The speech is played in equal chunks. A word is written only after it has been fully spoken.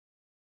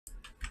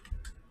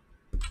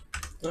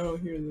I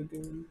don't hear the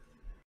game.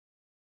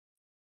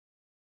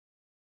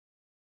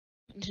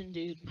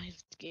 Dude, my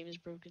game is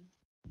broken.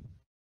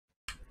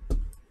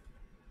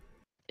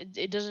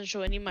 It doesn't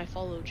show any of my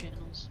follow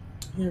channels.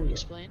 Here we go.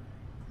 Explain.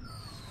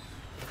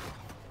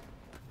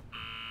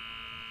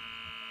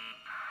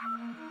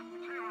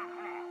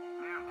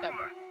 Yeah,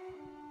 bro.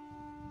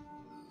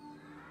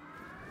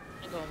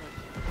 I'll go home.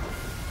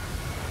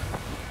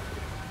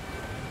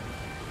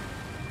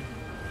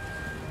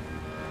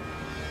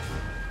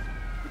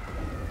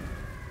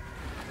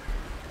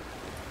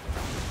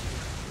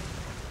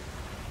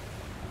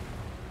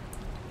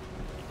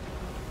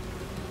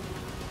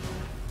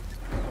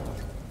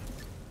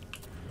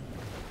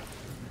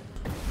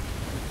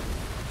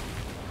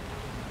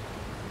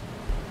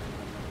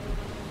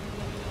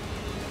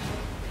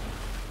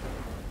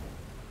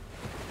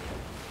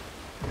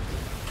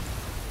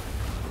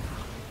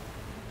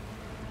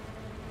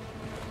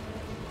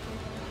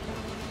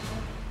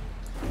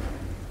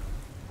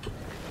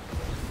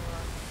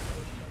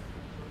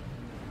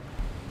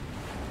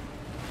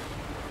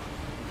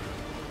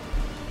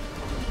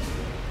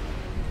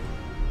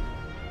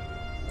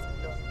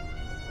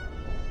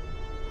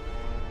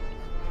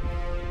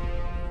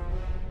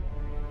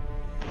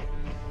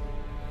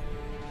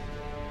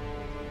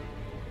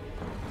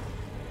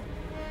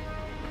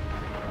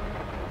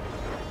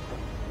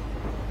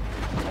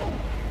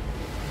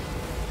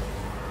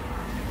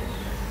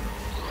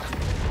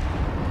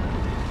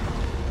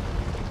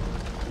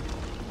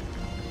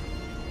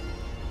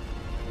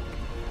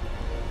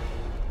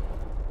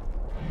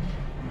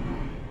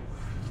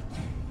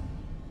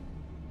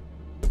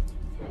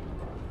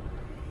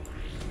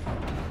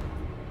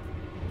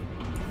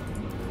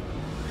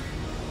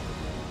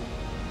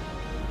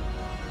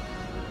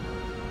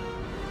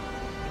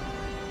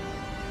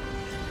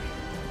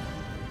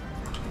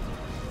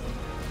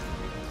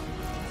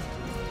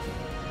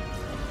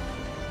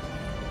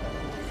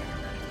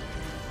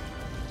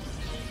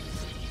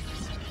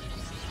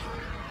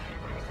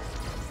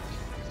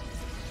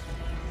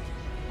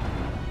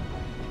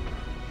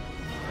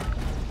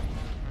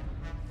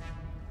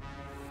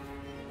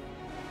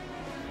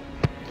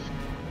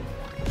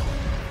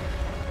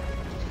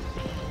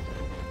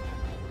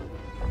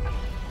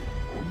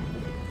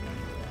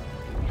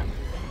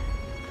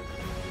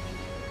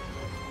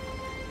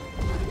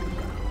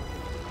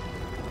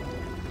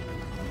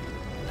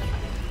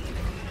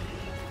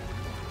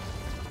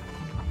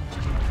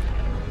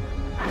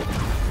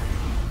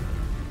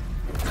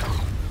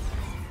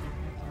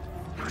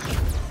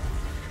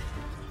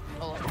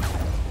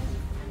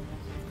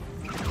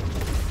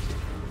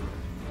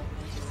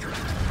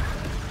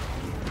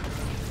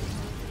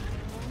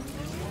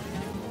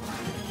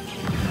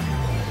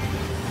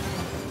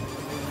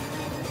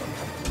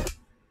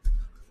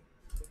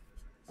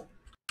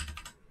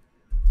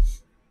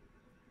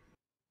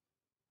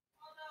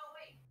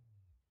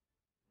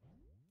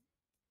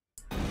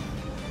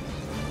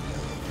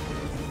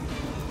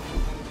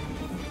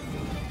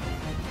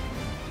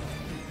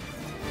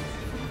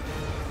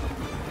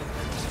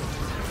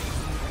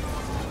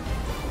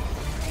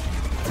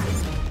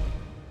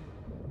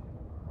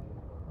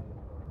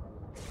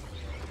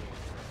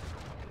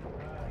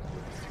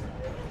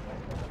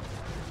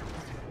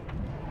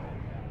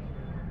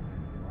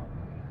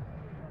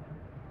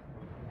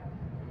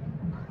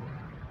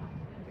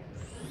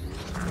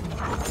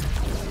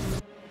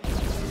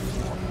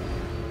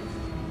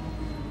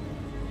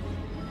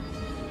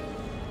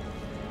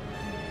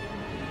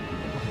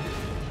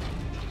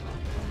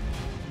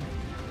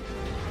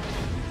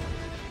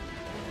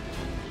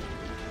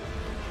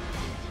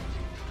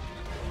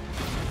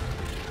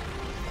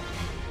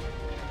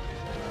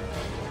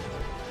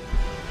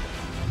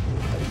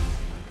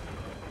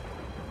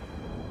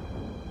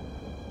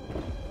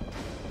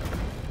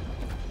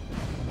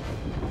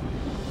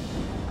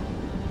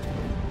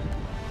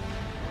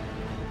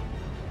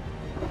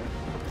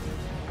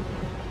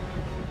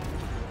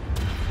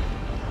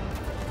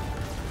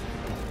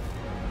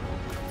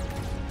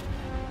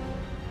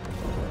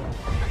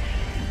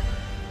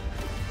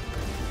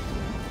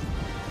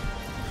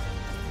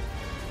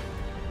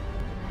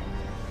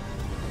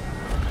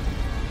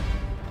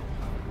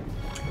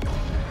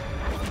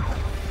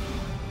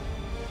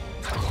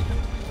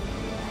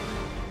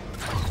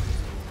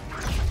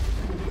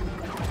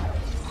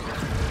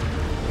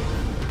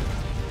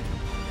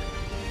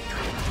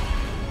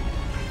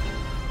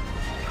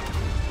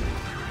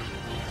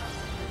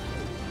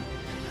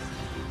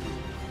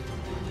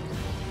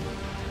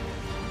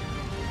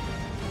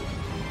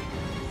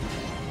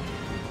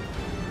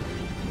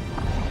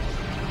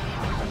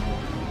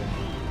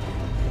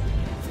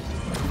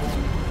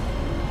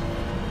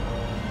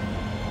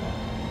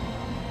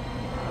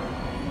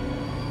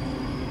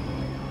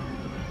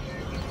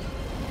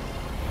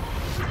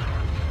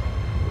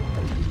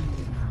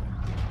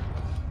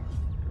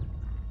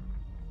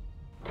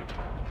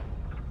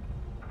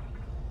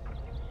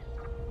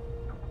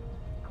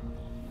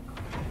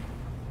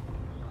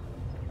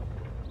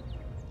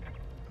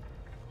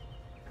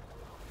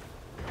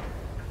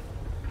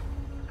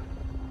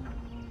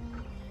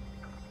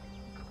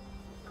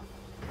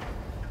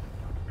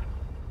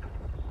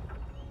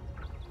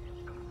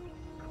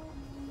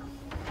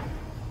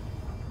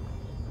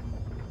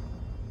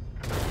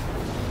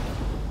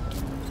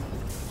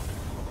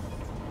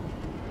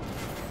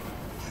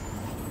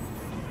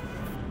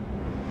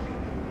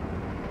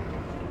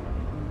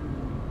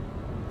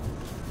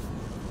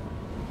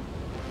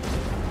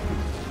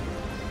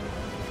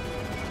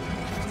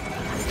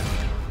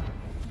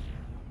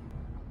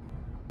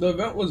 The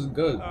event was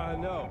good.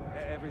 No,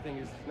 everything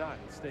is not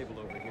stable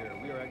over here.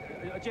 We are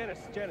at, Janice,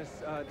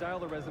 dial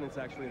the resonance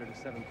actuator to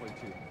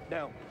 7.2.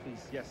 Now,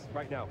 please, yes,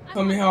 right now.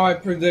 Tell me how I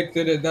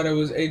predicted it that it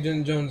was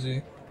Agent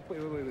Jonesy. Wait.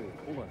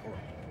 Hold on.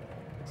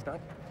 It's not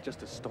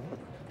just a storm.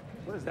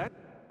 What does that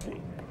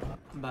mean?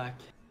 I'm back.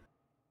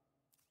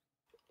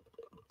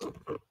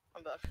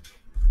 I'm back.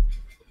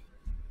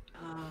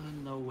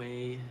 No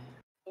way.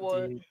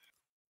 What? Dude.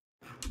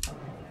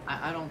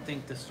 I don't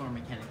think the storm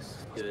mechanics is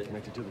good.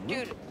 Connected to the roof.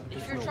 Dude,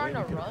 There's if you're no trying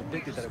way to we could run, have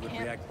predicted that it would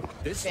can't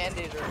react this.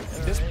 Band-Aid or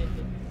This-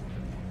 anything.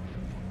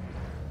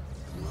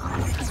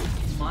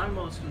 My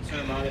most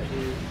concern about it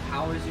is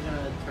how is it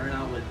gonna turn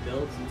out with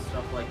builds and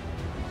stuff like.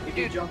 If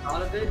you jump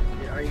out of it,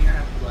 are you gonna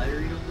have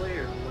glider replay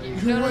or what?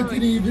 You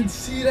didn't even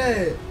see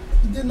that. You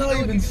did not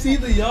even see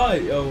the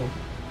yacht, yo.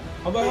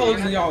 How the hell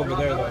is the yacht over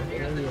there You though?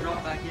 have to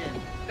drop back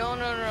in. No.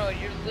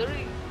 You're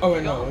literally. Oh wait,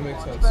 you no, don't it have a makes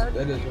launch sense. pad,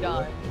 That is you over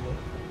die. there.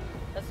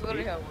 That's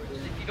literally how it works.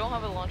 If you don't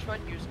have a launch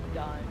pad, you just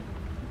die.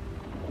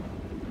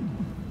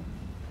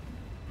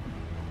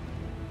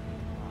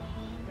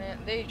 Man,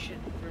 they should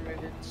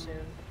remove it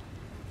soon.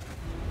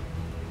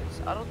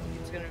 'Cause I don't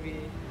think it's gonna be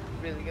a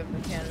really good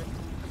mechanic.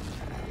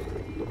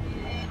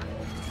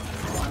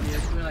 Well, I mean,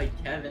 it's gonna be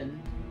like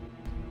Kevin.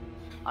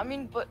 I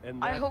mean, but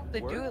And I that hope they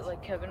do worked? it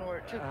like Kevin, where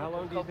it took How like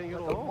long a do you couple, think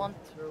like it'll a hold?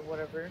 month or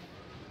whatever,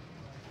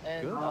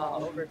 and Good.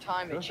 over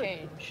time it Good.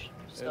 changed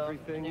stuff.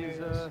 Everything new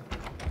is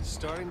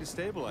starting to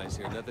stabilize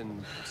here.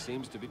 Nothing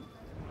seems to be.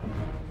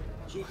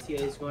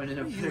 GTA is going in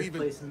a You better even-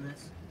 place than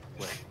this.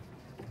 Wait.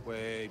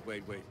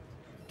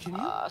 Can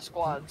you?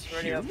 Squads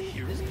ready hear up. me?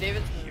 This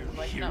David's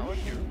mic hear not me?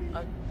 working.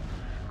 Cause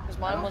I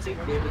mine don't wasn't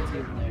think working. David's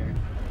even there.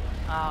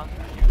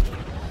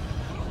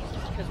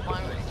 Cause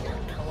mine was.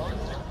 Hello.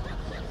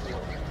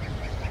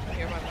 You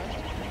hear my mic?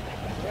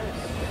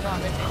 It's not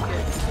making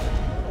good.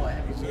 Oh, I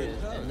have you muted.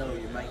 And no,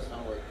 your mic's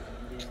not working.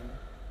 Yeah.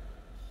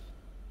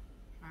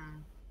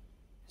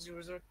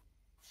 Was it?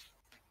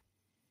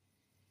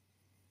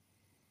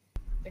 I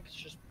think it's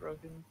just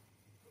broken.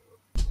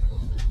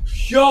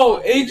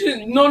 Yo,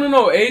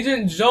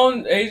 Agent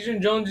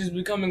Jones is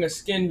becoming a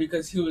skin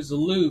because he was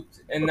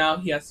looped and now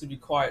he has to be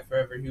quiet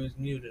forever. He was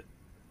muted.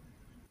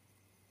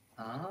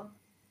 Huh?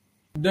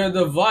 The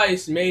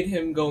device made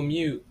him go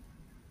mute.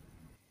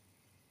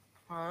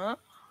 Huh?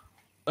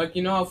 Like,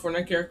 you know how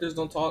Fortnite characters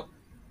don't talk?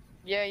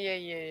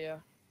 Yeah.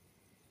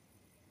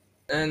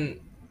 And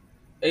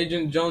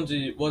Agent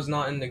Jonesy was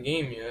not in the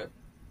game yet.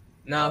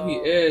 Now he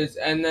Oh. is,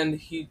 and then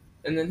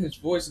his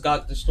voice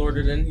got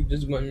distorted and he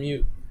just went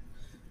mute.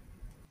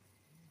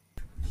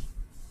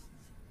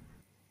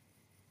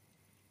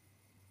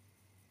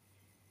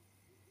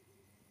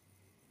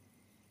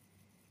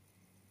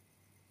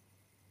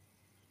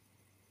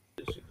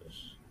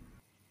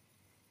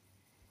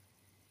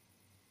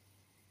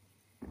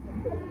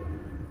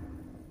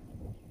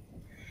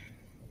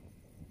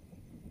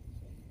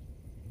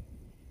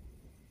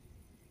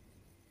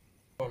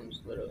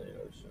 Storm's literally an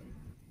ocean.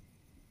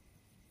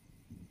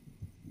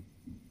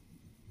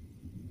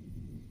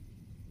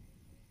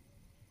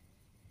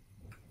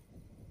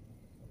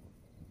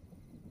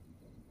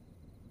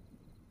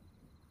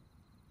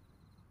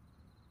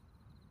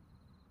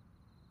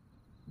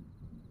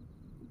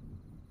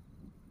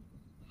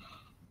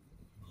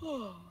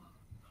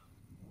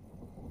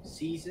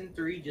 Season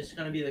 3 just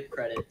gonna be the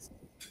credits.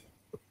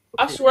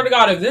 I swear to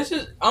God, if this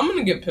is, I'm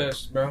gonna get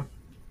pissed, bro.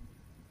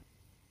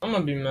 I'm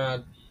gonna be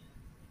mad.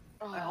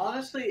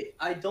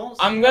 I don't.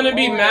 I'm gonna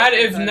be mad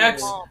if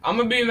competitive. I'm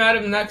gonna be mad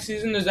if next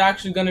season there's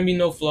actually gonna be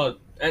no flood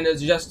and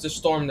it's just a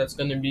storm that's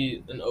gonna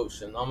be an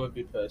ocean. I'm gonna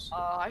be pissed.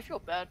 I feel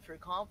bad for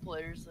comp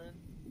players then.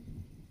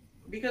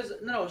 Because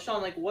no,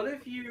 Sean, like, what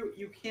if you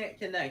can't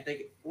connect?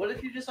 Like, what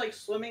if you're just like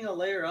swimming a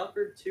layer up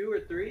or 2 or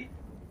 3,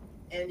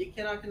 and you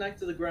cannot connect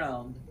to the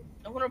ground?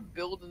 I want to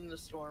build in the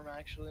storm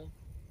actually.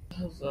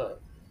 How's that?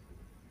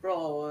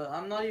 Bro,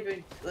 I'm not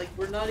even like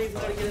we're not even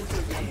gonna get into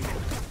the game.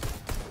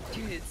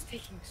 Dude, it's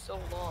taking so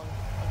long.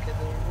 Okay,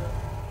 there we go.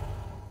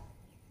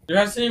 You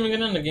guys didn't even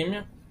get in the game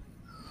yet?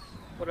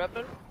 What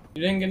happened?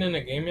 You didn't get in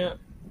the game yet?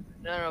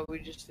 No, we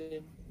just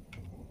did.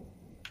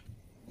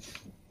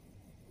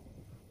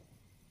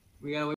 We gotta wait